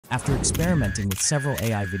After experimenting with several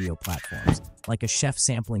AI video platforms, like a chef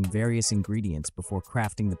sampling various ingredients before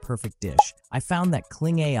crafting the perfect dish, I found that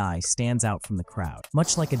Kling AI stands out from the crowd,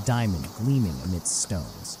 much like a diamond gleaming amidst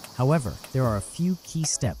stones. However, there are a few key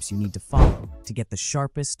steps you need to follow to get the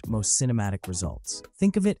sharpest, most cinematic results.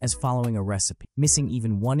 Think of it as following a recipe. Missing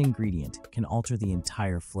even one ingredient can alter the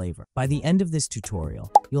entire flavor. By the end of this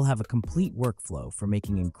tutorial, you'll have a complete workflow for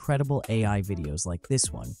making incredible AI videos like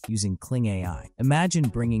this one using Kling AI. Imagine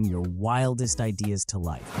bringing your wildest ideas to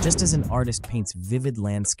life, just as an artist paints vivid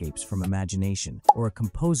landscapes from imagination or a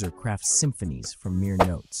composer crafts symphonies from mere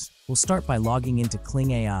notes. We'll start by logging into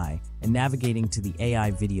Kling AI and navigating to the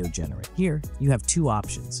AI video generator. Here, you have two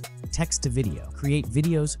options: text to video. Create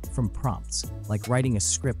videos from prompts, like writing a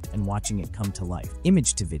script and watching it come to life.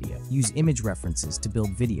 Image to video. Use image references to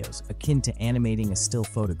build videos, akin to animating a still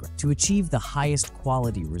photograph, to achieve the highest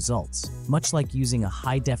quality results. Much like using a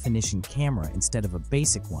high-definition camera instead of a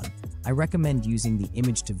basic one, I recommend using the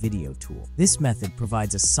image to video tool. This method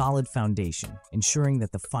provides a solid foundation, ensuring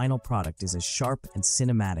that the final product is as sharp and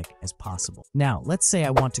cinematic as possible. Now, let's say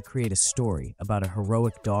I want to create a story about a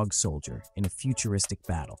heroic dog soldier in a futuristic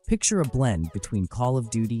battle. Picture a blend between Call of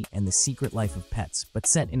Duty and The Secret Life of Pets, but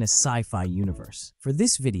set in a sci-fi universe. For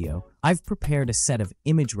this video, I've prepared a set of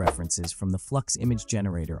image references from the Flux image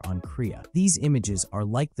generator on Krea. These images are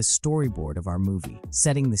like the storyboard of our movie,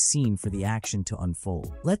 setting the scene for the action to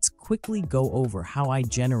unfold. Let's quickly go over how I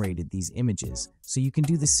generated these images so you can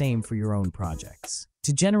do the same for your own projects.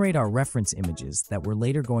 To generate our reference images that we're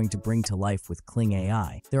later going to bring to life with Kling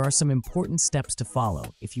AI, there are some important steps to follow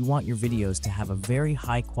if you want your videos to have a very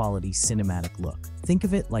high-quality cinematic look. Think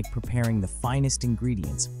of it like preparing the finest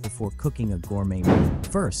ingredients before cooking a gourmet meal.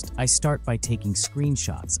 First, I start by taking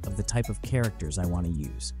screenshots of the type of characters I want to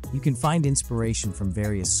use. You can find inspiration from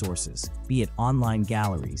various sources, be it online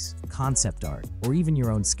galleries, concept art, or even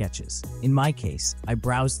your own sketches. In my case, I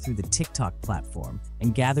browsed through the TikTok platform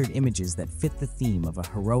and gathered images that fit the theme of a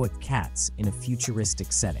heroic cats in a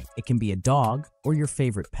futuristic setting. It can be a dog or your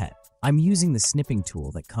favorite pet. I'm using the snipping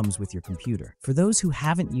tool that comes with your computer. For those who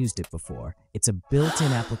haven't used it before, it's a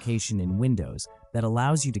built-in application in Windows that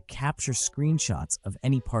allows you to capture screenshots of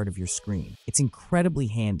any part of your screen. It's incredibly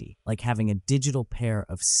handy, like having a digital pair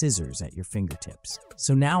of scissors at your fingertips.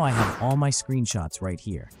 So now I have all my screenshots right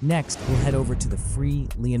here. Next, we'll head over to the free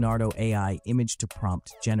Leonardo AI image to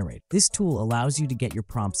prompt generator. This tool allows you to get your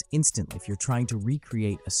prompts instantly if you're trying to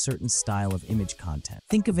recreate a certain style of image content.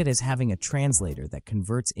 Think of it as having a translator that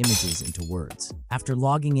converts images into words. After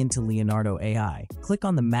logging into Leonardo AI, click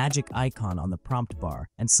on the magic icon on the prompt bar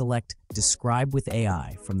and select Describe with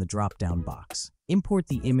AI from the drop-down box. Import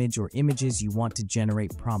the image or images you want to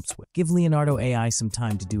generate prompts with. Give Leonardo AI some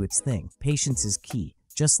time to do its thing. Patience is key,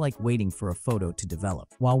 just like waiting for a photo to develop.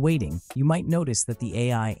 While waiting, you might notice that the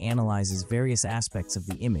AI analyzes various aspects of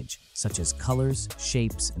the image, such as colors,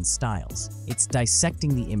 shapes, and styles. It's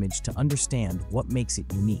dissecting the image to understand what makes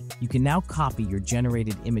it unique. You can now copy your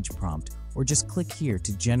generated image prompt or just click here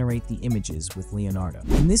to generate the images with Leonardo.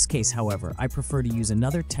 In this case, however, I prefer to use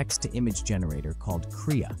another text-to-image generator called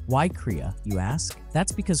Krea. Why Krea, you ask?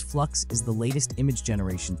 That's because Flux is the latest image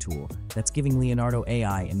generation tool that's giving Leonardo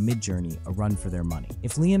AI and Midjourney a run for their money.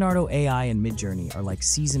 If Leonardo AI and Midjourney are like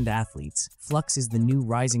seasoned athletes, Flux is the new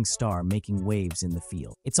rising star making waves in the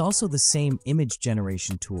field. It's also the same image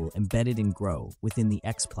generation tool embedded in Grow within the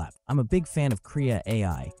X platform. I'm a big fan of Krea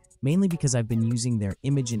AI, mainly because I've been using their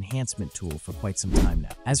image enhancement tool for quite some time now.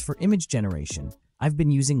 As for image generation, I've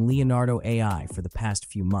been using Leonardo AI for the past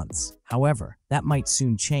few months. However, that might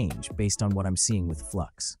soon change based on what I'm seeing with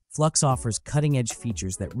Flux. Flux offers cutting-edge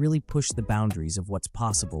features that really push the boundaries of what's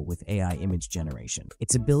possible with AI image generation.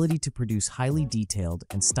 Its ability to produce highly detailed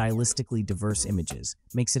and stylistically diverse images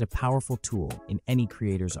makes it a powerful tool in any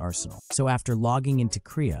creator's arsenal. So after logging into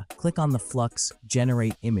Krea, click on the Flux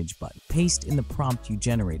Generate Image button. Paste in the prompt you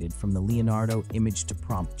generated from the Leonardo Image to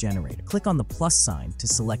Prompt Generator. Click on the plus sign to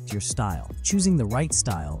select your style. Choosing the right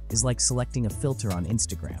style is like selecting a filter on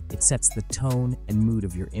Instagram. It sets the tone and mood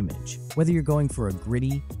of your image. Whether you're going for a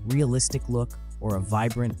gritty, realistic look or a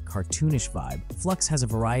vibrant, cartoonish vibe, Flux has a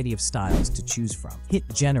variety of styles to choose from. Hit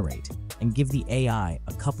Generate and give the AI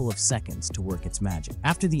a couple of seconds to work its magic.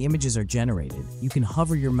 After the images are generated, you can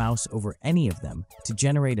hover your mouse over any of them to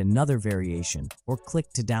generate another variation or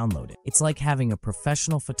click to download it. It's like having a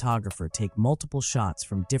professional photographer take multiple shots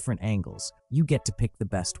from different angles. You get to pick the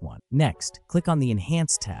best one. Next, click on the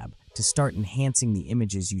Enhance tab to start enhancing the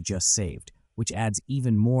images you just saved, which adds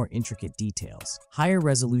even more intricate details. Higher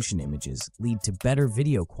resolution images lead to better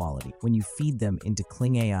video quality when you feed them into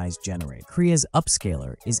Kling AI's generator. Krea's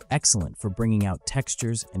upscaler is excellent for bringing out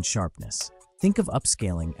textures and sharpness. Think of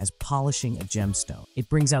upscaling as polishing a gemstone. It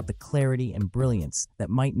brings out the clarity and brilliance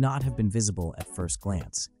that might not have been visible at first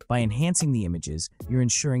glance. By enhancing the images, you're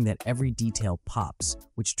ensuring that every detail pops,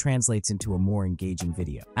 which translates into a more engaging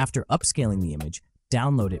video. After upscaling the image,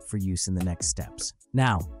 download it for use in the next steps.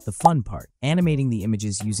 Now, the fun part, animating the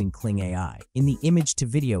images using Kling AI. In the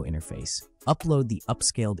image-to-video interface, upload the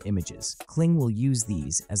upscaled images. Kling will use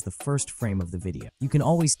these as the first frame of the video. You can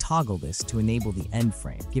always toggle this to enable the end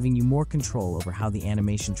frame, giving you more control over how the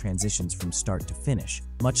animation transitions from start to finish,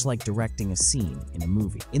 much like directing a scene in a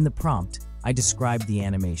movie. In the prompt, I described the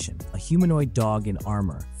animation, a humanoid dog in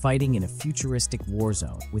armor fighting in a futuristic war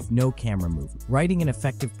zone with no camera movement. Writing an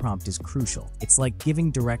effective prompt is crucial. It's like giving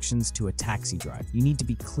directions to a taxi driver. You need to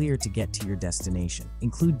be clear to get to your destination.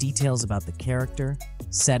 Include details about the character,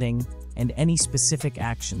 setting, and any specific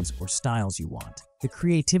actions or styles you want. The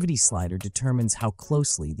creativity slider determines how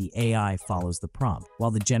closely the AI follows the prompt,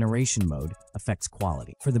 while the generation mode affects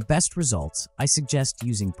quality. For the best results, I suggest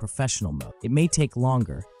using professional mode. It may take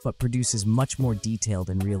longer, but produces much more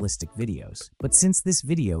detailed and realistic videos. But since this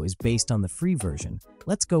video is based on the free version,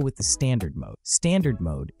 let's go with the standard mode. Standard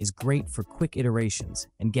mode is great for quick iterations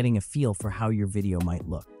and getting a feel for how your video might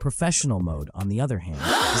look. Professional mode, on the other hand,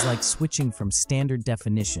 is like switching from standard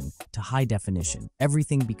definition to high definition.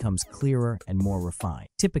 Everything becomes clearer and more refined.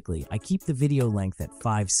 Typically, I keep the video length at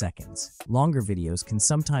 5 seconds. Longer videos can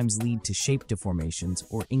sometimes lead to shape deformations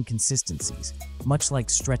or inconsistencies, much like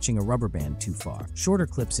stretching a rubber band too far. Shorter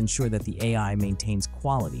clips ensure that the AI maintains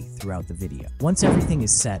quality throughout the video. Once everything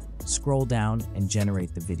is set, scroll down and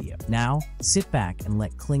generate the video. Now, sit back and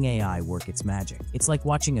let Kling AI work its magic. It's like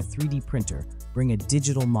watching a 3D printer bring a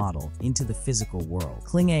digital model into the physical world.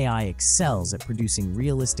 Kling AI excels at producing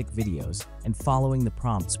realistic videos and following the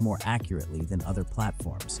prompts more accurately than other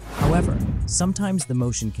platforms. However, sometimes the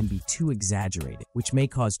motion can be too exaggerated, which may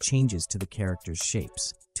cause changes to the character's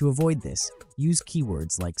shapes. To avoid this, use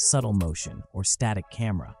keywords like subtle motion or static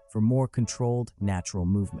camera for more controlled, natural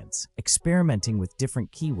movements. Experimenting with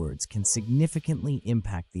different keywords can significantly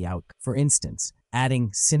impact the outcome. For instance, adding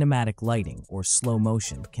cinematic lighting or slow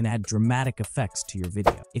motion can add dramatic effects to your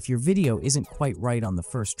video. If your video isn't quite right on the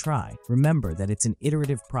first try, remember that it's an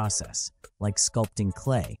iterative process. Like sculpting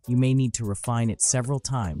clay, you may need to refine it several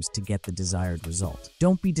times to get the desired result.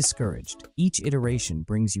 Don't be discouraged. Each iteration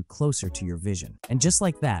brings you closer to your vision. And just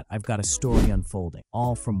like that, I've got a story unfolding,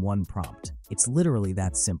 all from one prompt. It's literally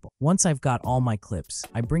that simple. Once I've got all my clips,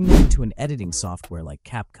 I bring them into an editing software like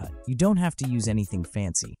CapCut. You don't have to use anything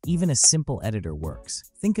fancy. Even a simple editor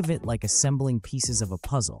works. Think of it like assembling pieces of a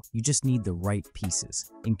puzzle. You just need the right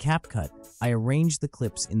pieces. In CapCut, I arrange the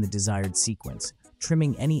clips in the desired sequence,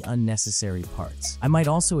 trimming any unnecessary parts. I might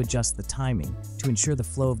also adjust the timing to ensure the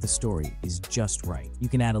flow of the story is just right. You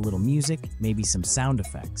can add a little music, maybe some sound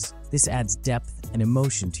effects. This adds depth and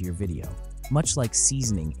emotion to your video, much like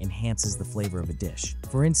seasoning enhances the flavor of a dish.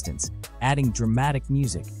 For instance, adding dramatic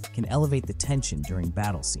music can elevate the tension during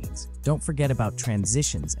battle scenes. Don't forget about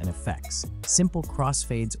transitions and effects. Simple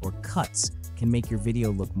crossfades or cuts can make your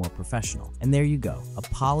video look more professional. And there you go, a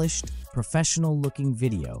polished, professional-looking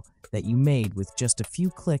video that you made with just a few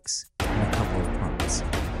clicks and a couple of prompts.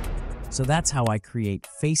 So that's how I create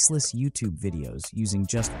faceless YouTube videos using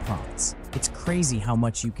just prompts. It's crazy how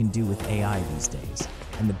much you can do with AI these days.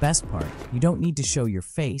 And the best part, you don't need to show your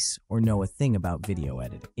face or know a thing about video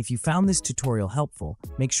editing. If you found this tutorial helpful,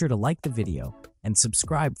 make sure to like the video and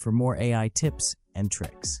subscribe for more AI tips and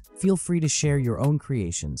tricks. Feel free to share your own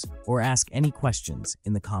creations or ask any questions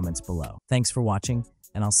in the comments below. Thanks for watching,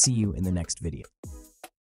 and I'll see you in the next video.